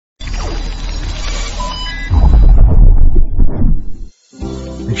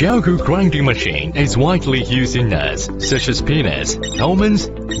Gelgoog grinding machine is widely used in nuts such as peanuts, almonds,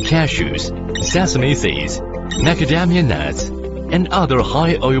 cashews, sesame seeds, macadamia nuts, and other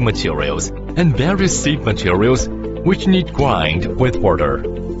high oil materials and various seed materials which need grind with water.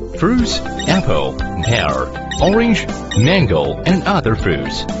 Fruits, apple, pear, orange, mango, and other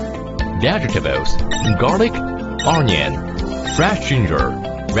fruits. Vegetables, garlic, onion, fresh ginger,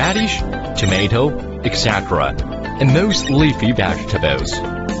 radish, tomato, etc., and most leafy vegetables.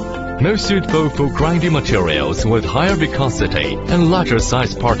 Most suitable for grinding materials with higher viscosity and larger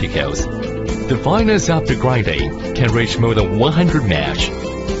size particles. The fineness after grinding can reach more than 100 mesh.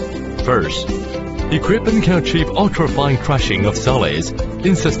 First, equipment can achieve ultra-fine crushing of solids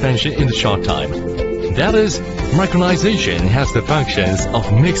in suspension in a short time. That is, micronization has the functions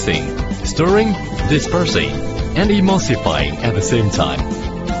of mixing, stirring, dispersing, and emulsifying at the same time.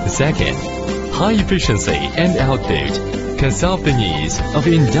 Second, high efficiency and output can solve the needs of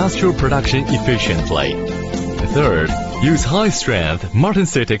industrial production efficiently. Third, use high-strength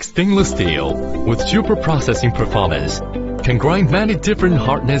martensitic stainless steel with super processing performance. Can grind many different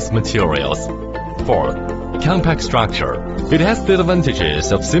hardness materials. Fourth, compact structure. It has the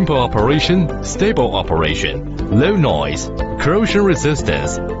advantages of simple operation, stable operation, low noise, corrosion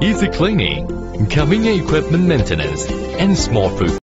resistance, easy cleaning, convenient equipment maintenance, and small footprint.